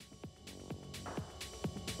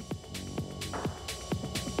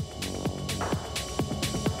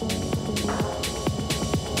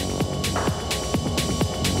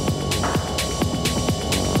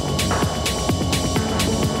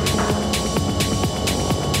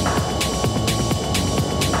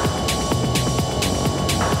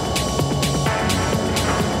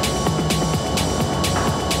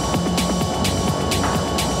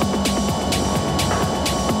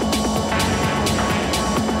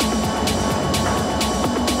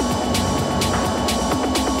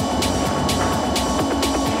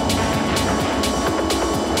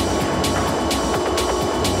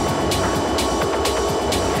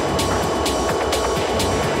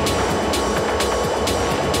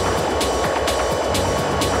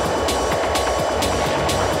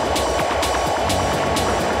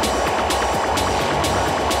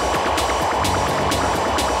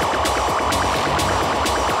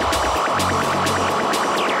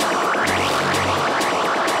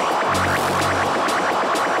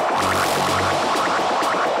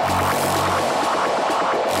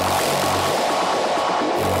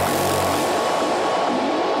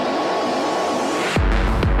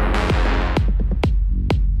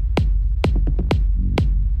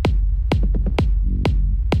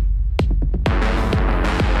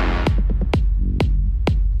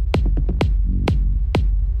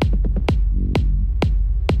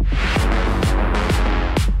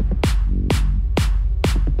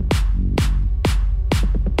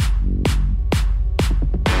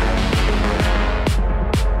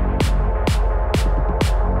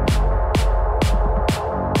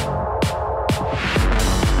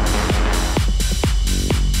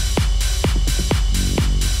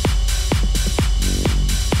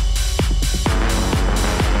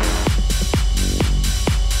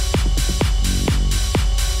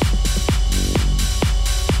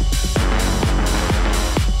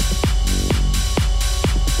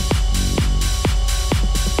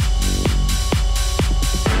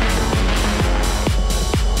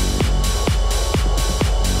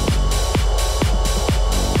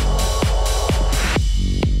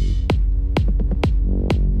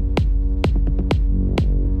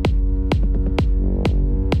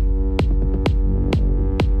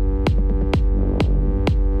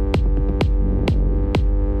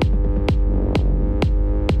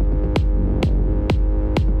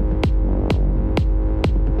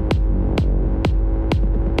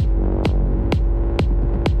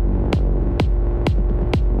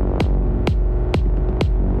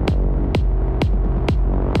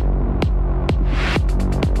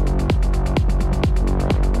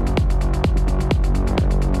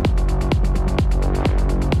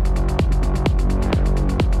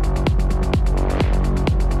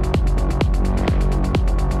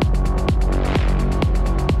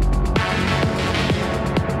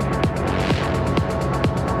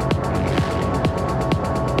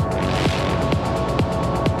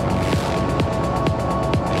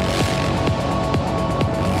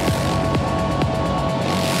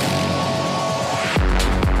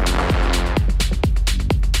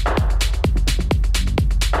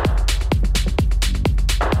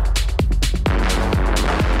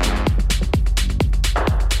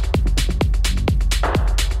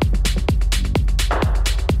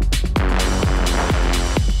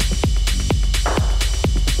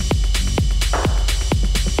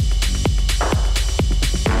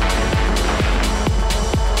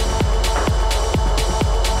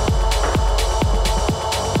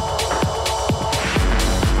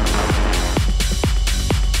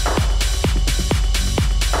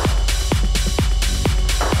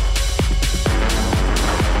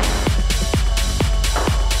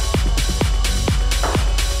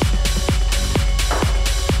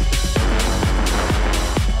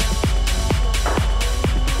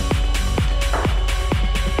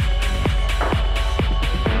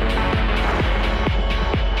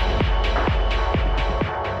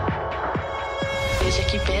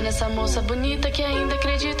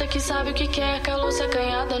sabe o que quer. Calor se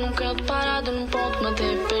acanhada num canto parado, num ponto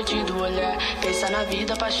manteve perdido o olhar. Pensa na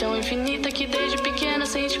vida, paixão infinita que desde pequena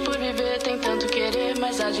sente por viver. Tem tanto querer,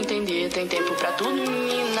 mas há de entender. Tem tempo pra tudo,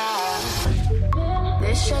 menina.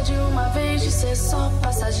 Deixa de uma vez de ser só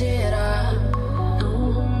passageira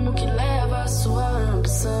do rumo que leva a sua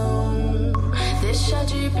ambição. Deixa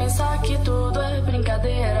de pensar que tudo é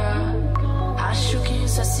brincadeira. Acho que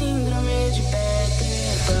isso é síndrome de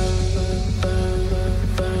Peter Pan.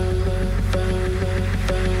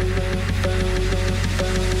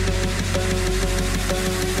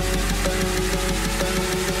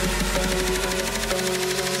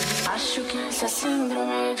 Acho que isso é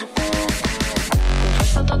síndrome de Peter.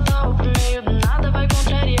 Força total pro meio do nada, vai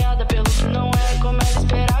contrariada pelo que não é como ela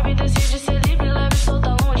esperava e decide ser livre, leve e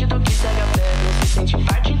solta longe do que segue a pé. Não se sente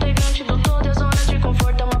parte integrante do todo, a zona de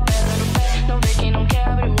conforto é uma pedra no pé. Não vê quem não quer,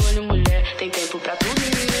 abre o olho, mulher. Tem tempo pra tudo,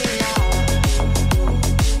 menina.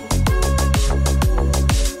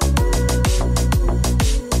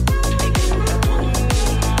 Tem tempo pra tudo,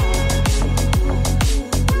 menina.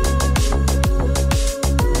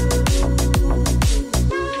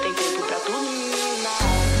 Tem tempo pra tudo, menina.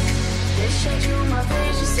 Deixa de uma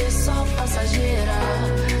vez de ser só passageira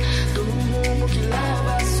do rumo que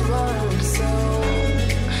leva a sua ambição.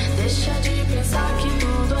 Deixa de pensar que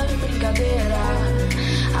tudo é brincadeira.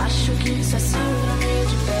 Acho que isso é síndrome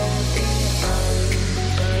de Peter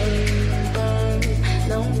Pan.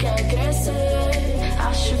 Não quer crescer.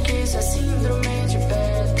 Acho que isso é síndrome de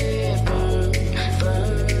Peter Pan.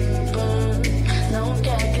 Não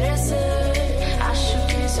quer crescer. Acho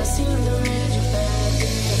que isso é síndrome de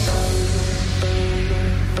Peter Pan.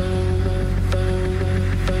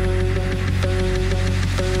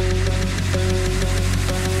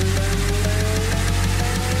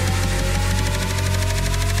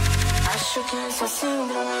 Acho que isso é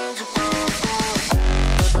síndrome de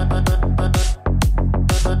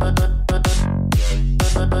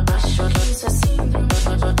Acho que isso é síndrome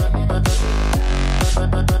de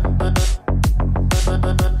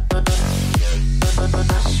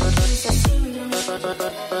Acho que isso é síndrome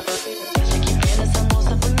Deixa que vê nessa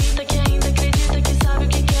moça bonita que ainda acredita que sabe o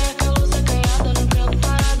que quer. Calor se acanhada num canto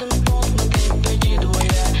parado, num ponto manteve perdido o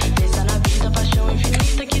olhar. Pensa na vida, paixão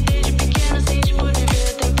infinita que desde pequena sente por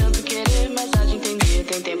viver. Tem tanto querer, mas há de entender.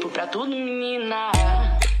 Tem tempo pra tudo, menina.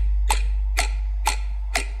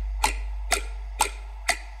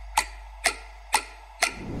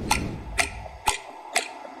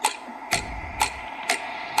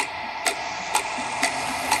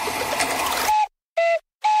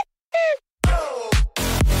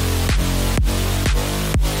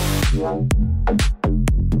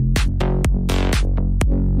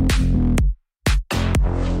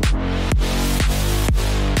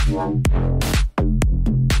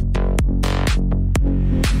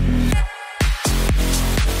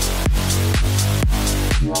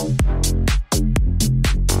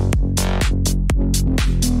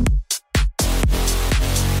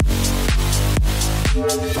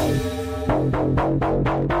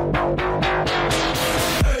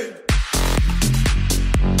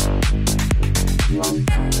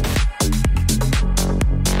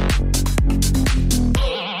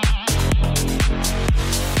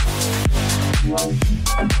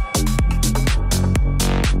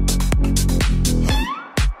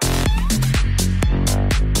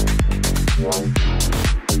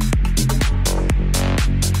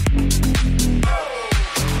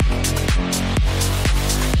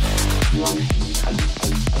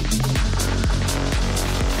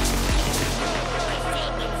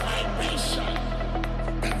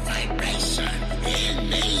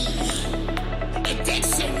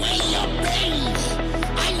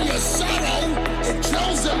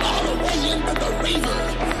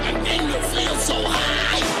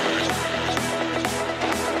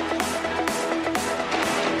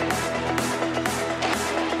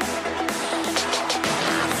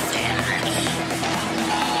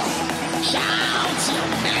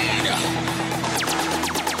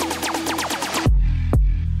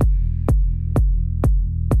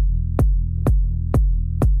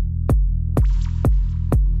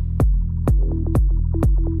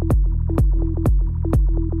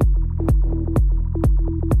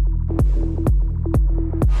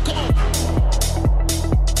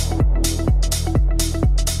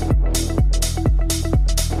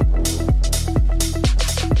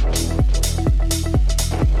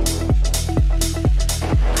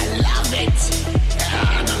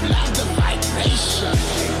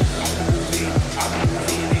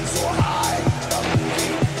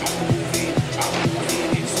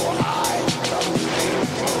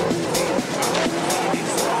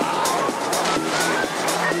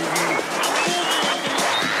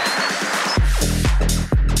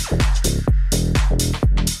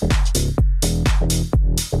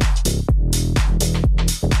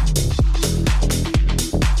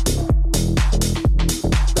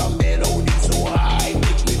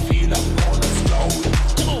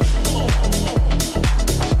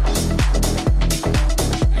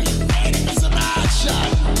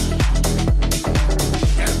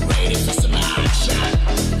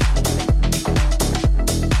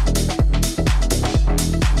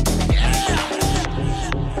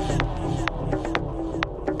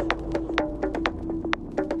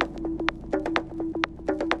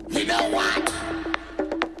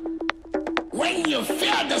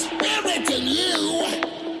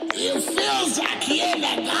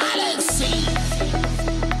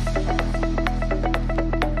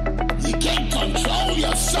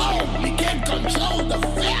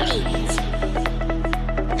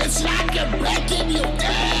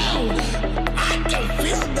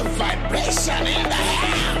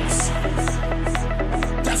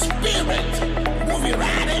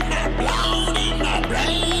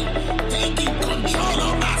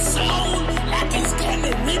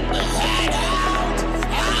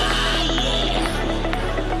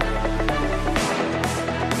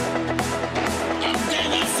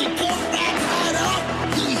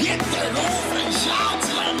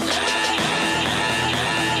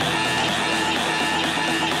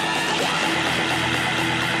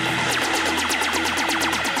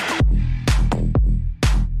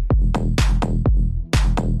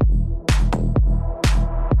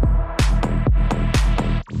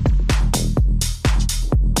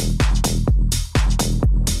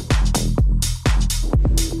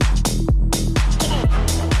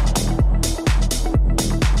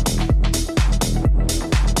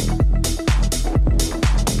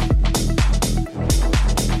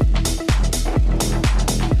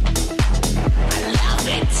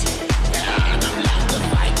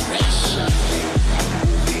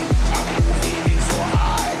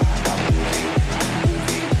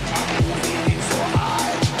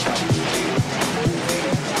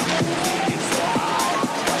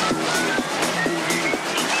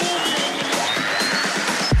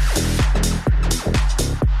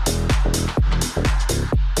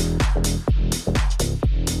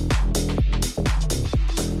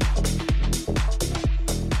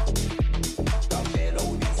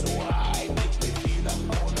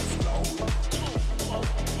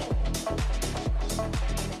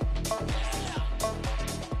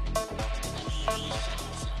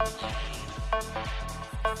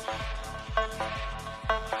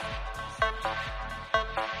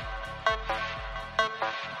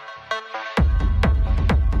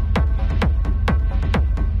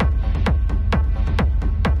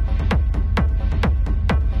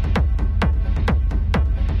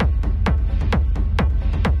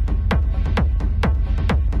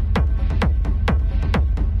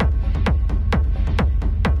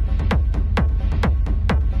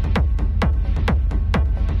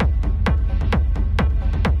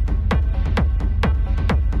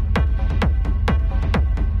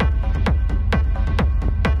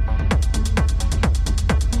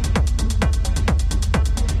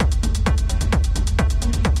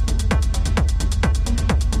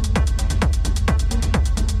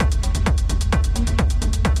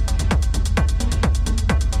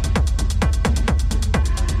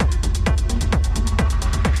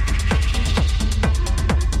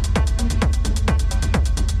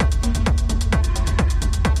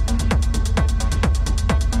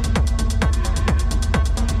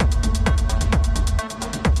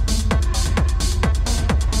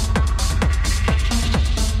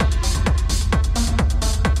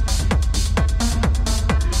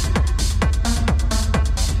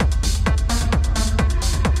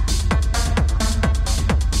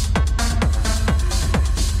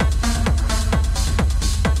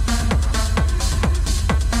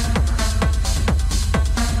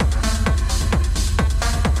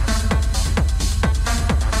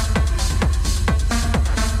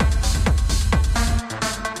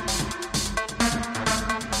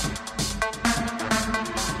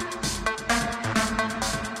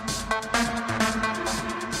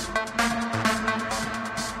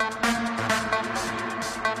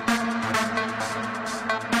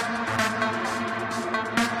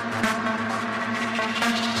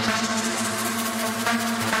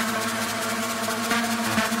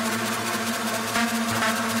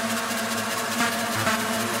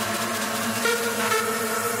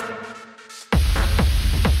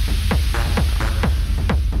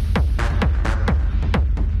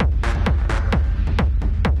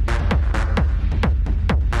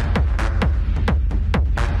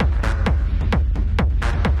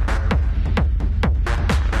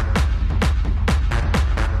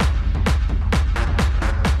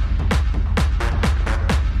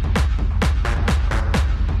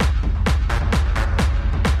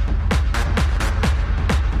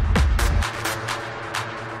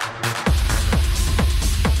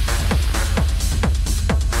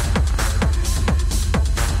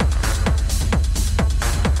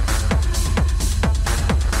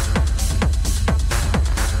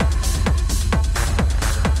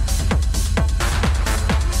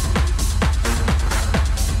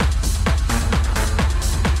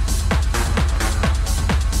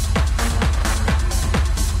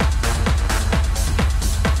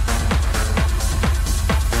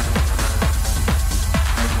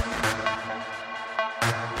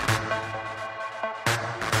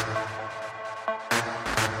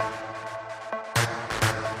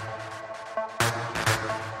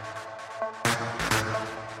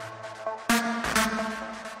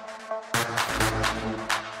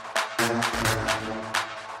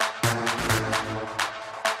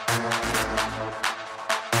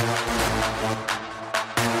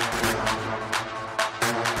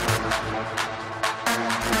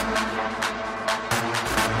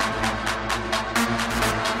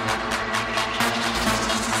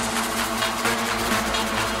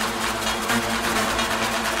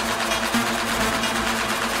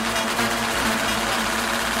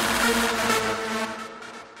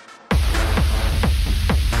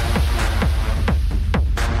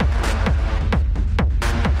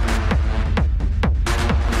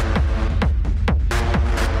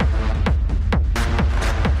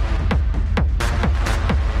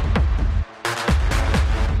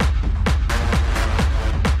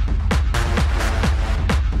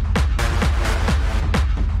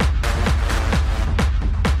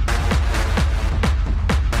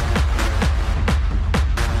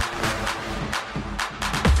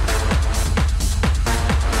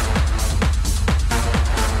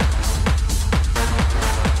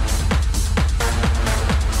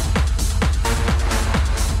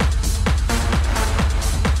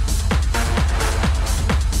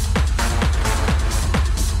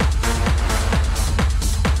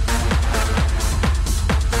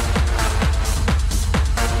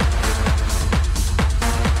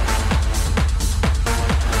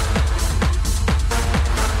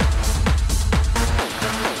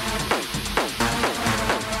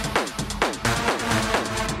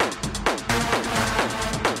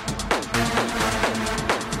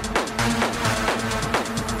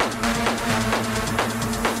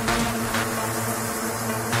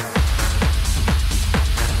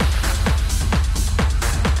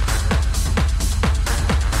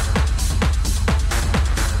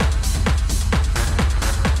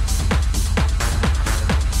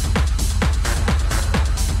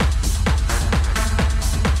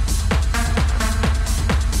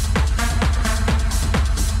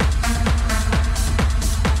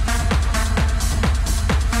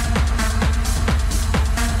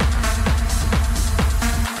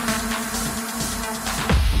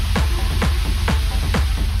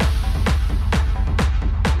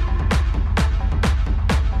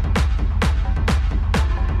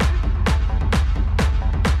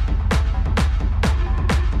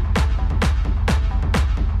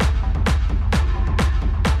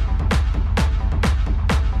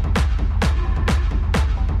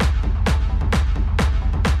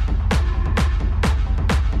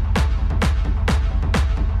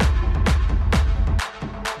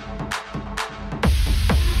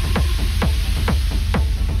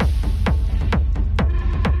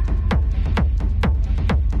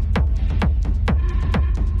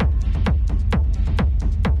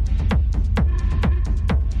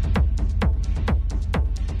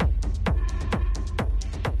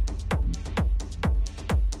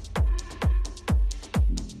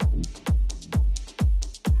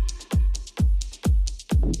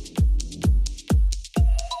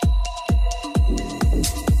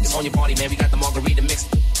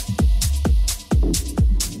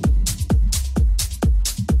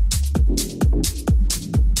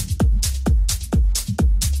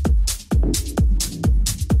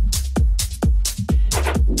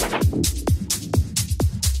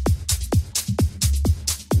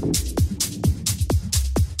 On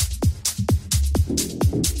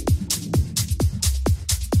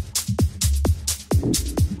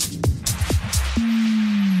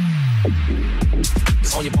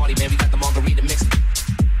your party, man, we got the margarita mix.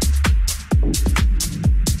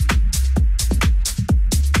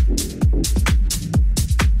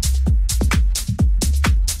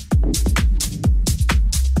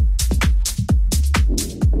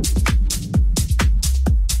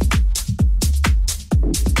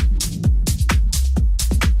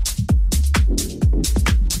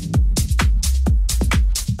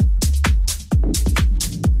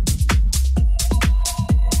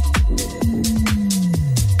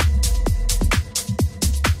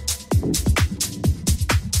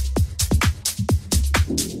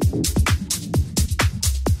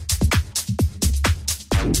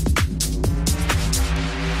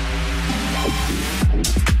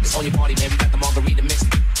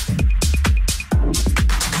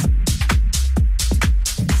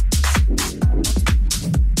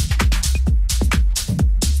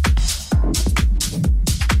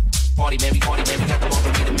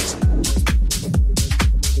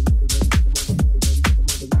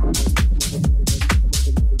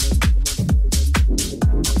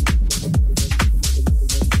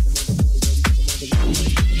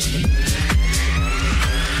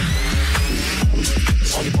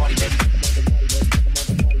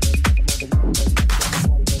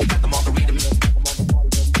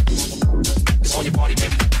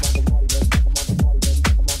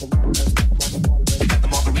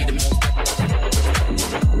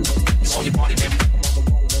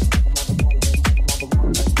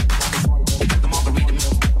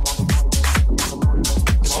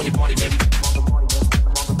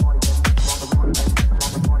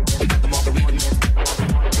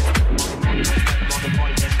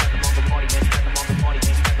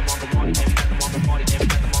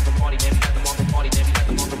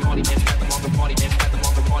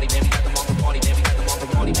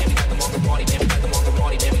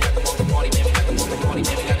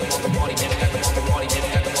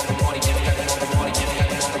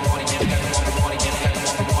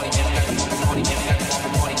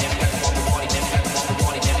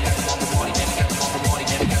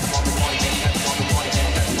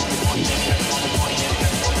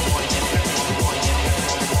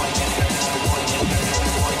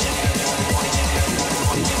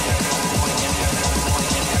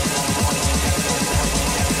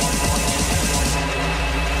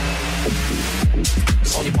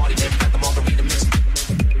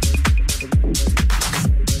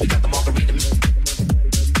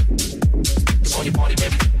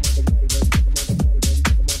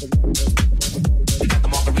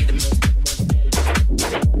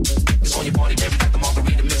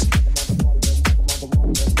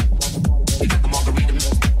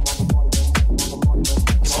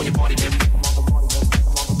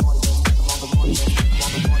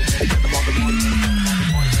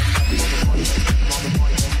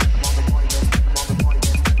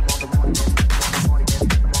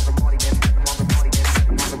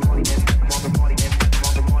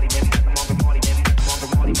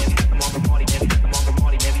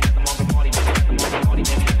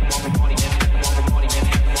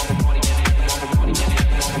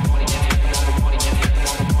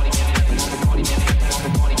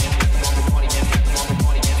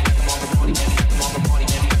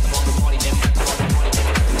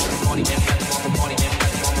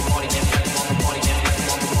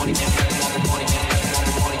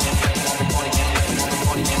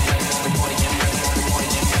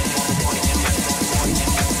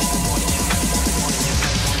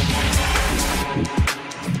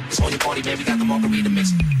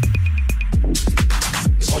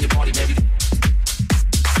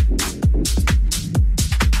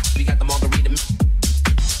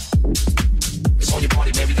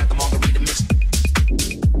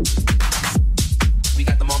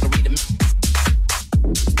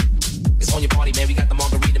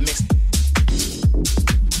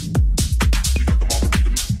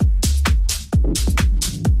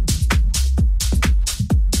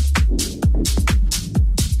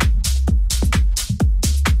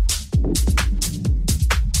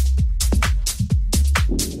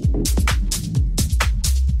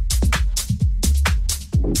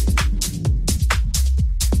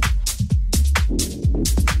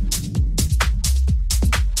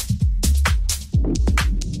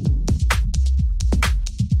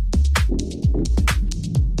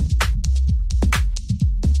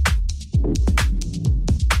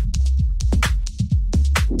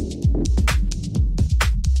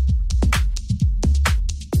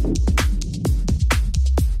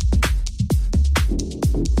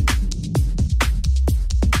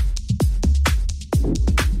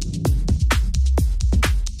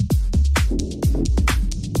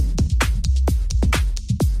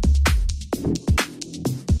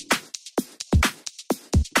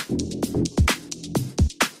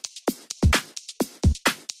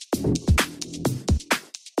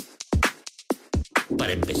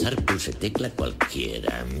 empezar pulse tecla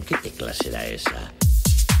cualquiera. ¿Qué tecla será esa?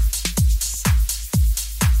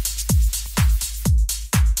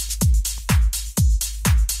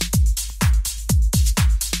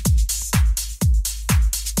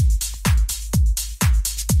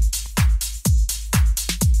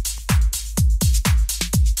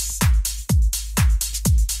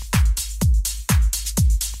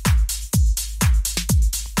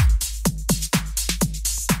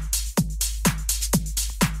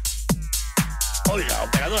 Oiga,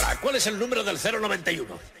 operadora, ¿cuál es el número del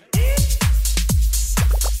 091?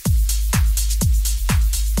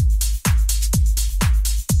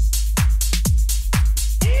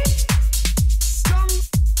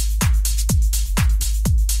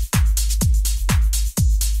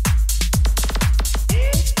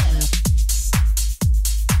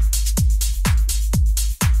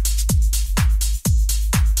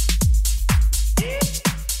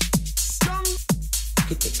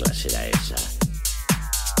 ¿Qué tecla será esa?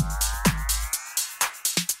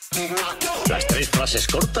 Las 3 frases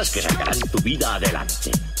cortas que sacarán tu vida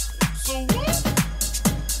adelante.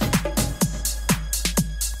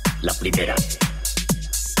 La primera.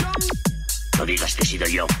 No digas que he sido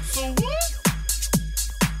yo.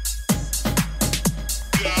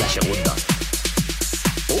 La segunda.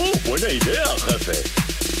 Buena idea, jefe.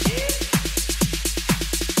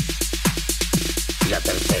 Y la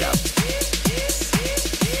tercera.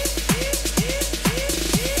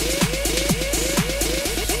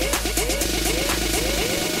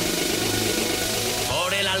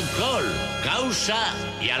 Causa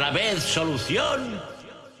y a la vez solución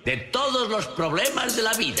de todos los problemas de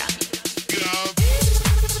la vida.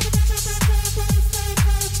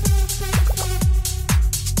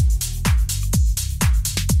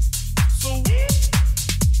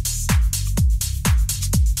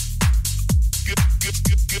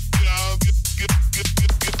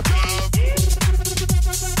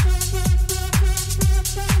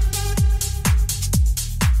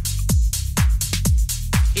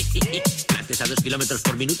 ¿Lates a 2 kilómetros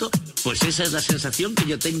por minuto? Pues esa es la sensación que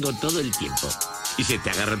yo tengo todo el tiempo. Y se te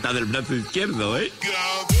ha agarrotado el brazo izquierdo, ¿eh?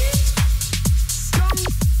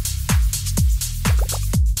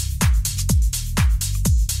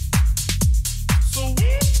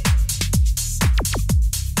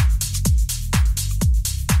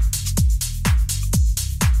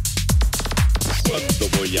 ¿Cuándo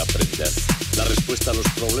voy a aprender? La respuesta a los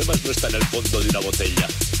problemas no está en el fondo de una botella.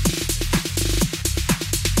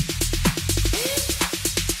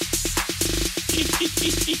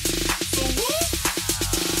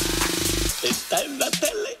 Está en la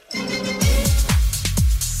tele.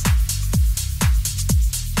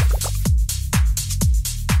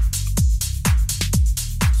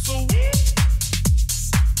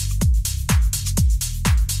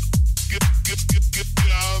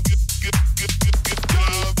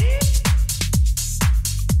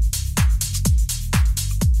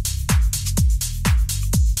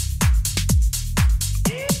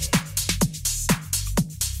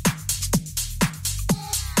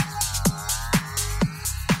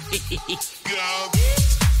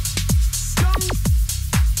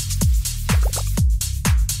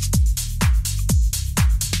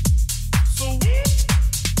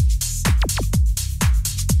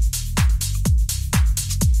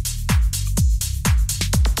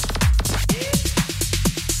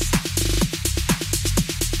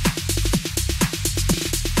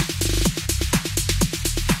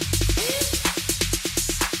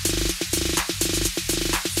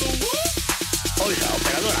 Oiga,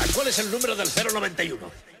 operadora, ¿cuál es el número del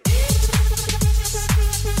 091?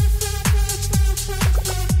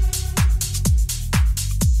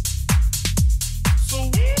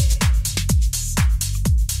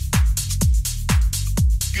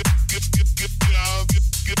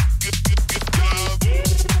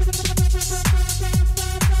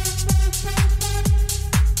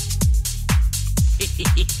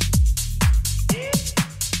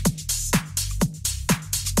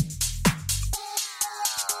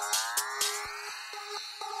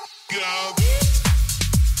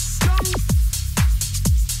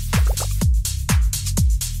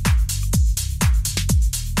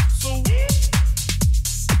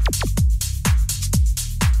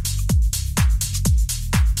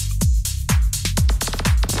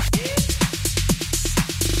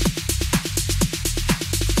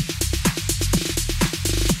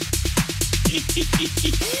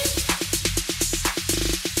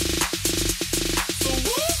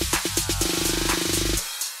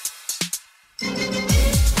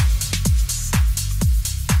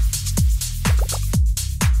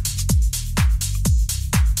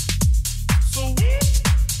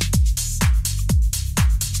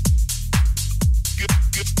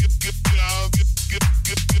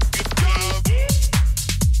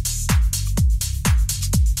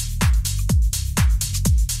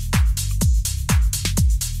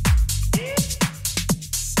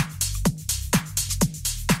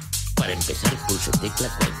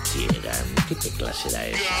 tecla cualquiera. ¿Qué tecla será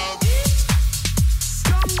esa?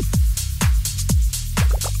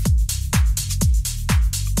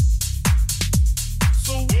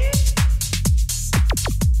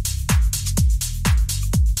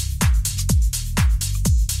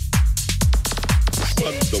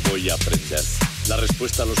 ¿Cuándo voy a aprender? La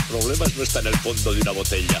respuesta a los problemas no está en el fondo de una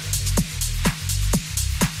botella.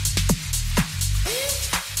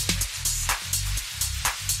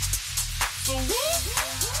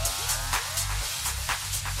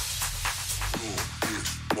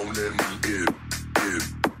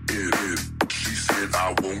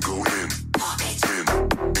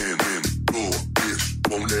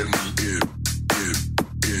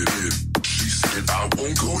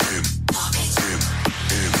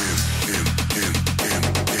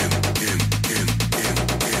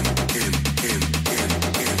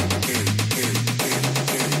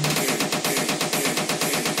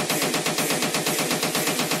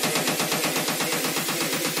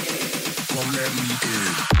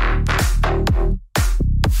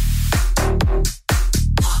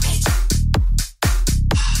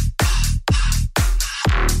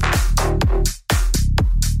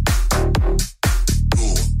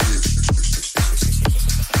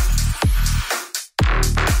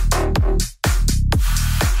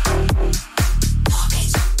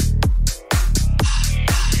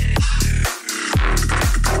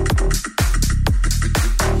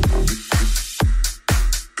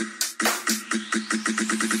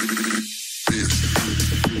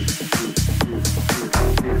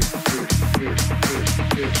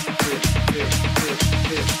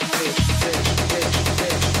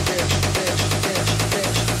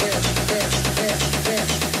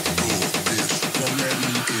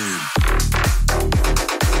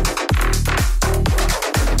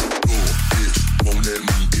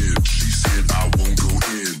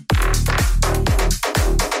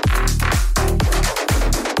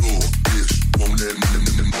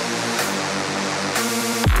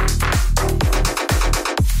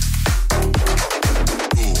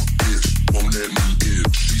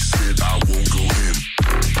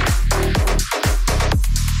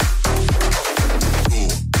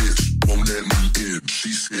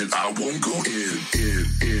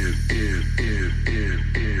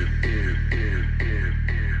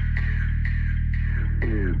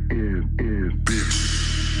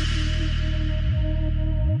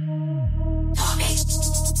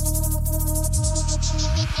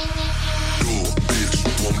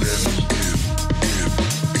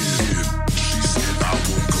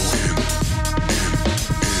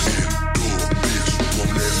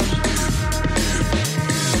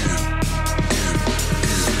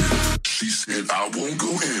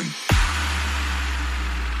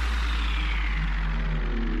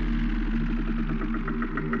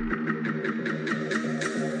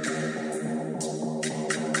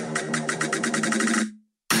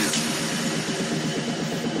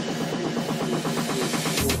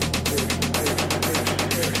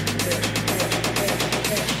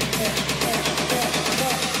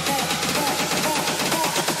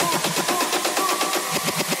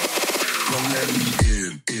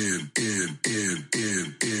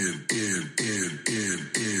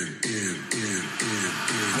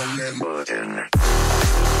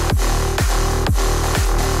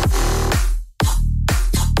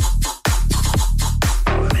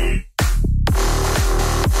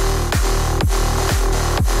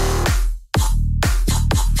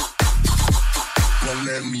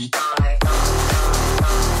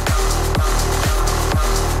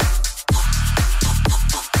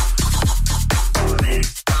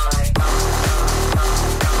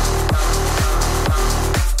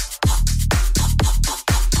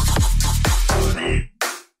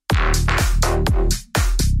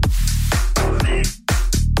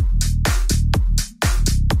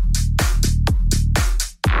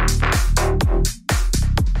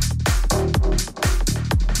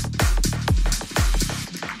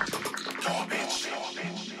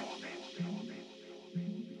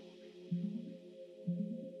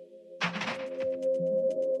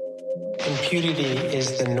 Impunity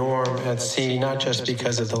is the norm at sea, not just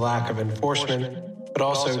because of the lack of enforcement, but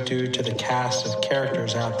also due to the cast of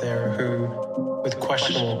characters out there who, with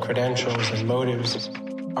questionable credentials and motives,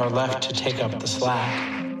 are left to take up the slack.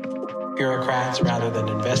 Bureaucrats, rather than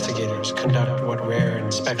investigators, conduct what rare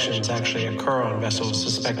inspections actually occur on vessels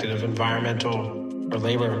suspected of environmental or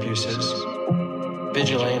labor abuses.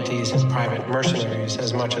 Vigilantes and private mercenaries,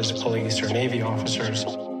 as much as police or Navy officers,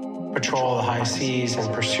 patrol the high seas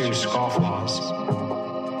and pursue scofflaws.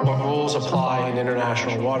 What rules apply in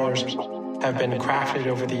international waters have been crafted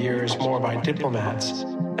over the years more by diplomats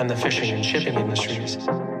and the fishing and shipping industries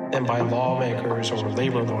than by lawmakers or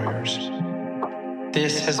labor lawyers.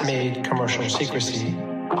 This has made commercial secrecy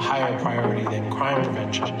a higher priority than crime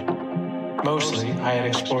prevention. Mostly, I had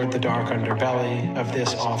explored the dark underbelly of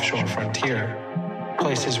this offshore frontier,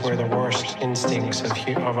 places where the worst instincts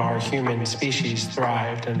of our human species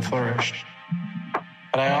thrived and flourished.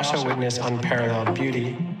 But I also witnessed unparalleled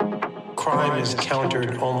beauty. Crime is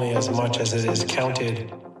countered only as much as it is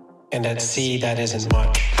counted, and at sea that isn't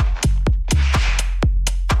much.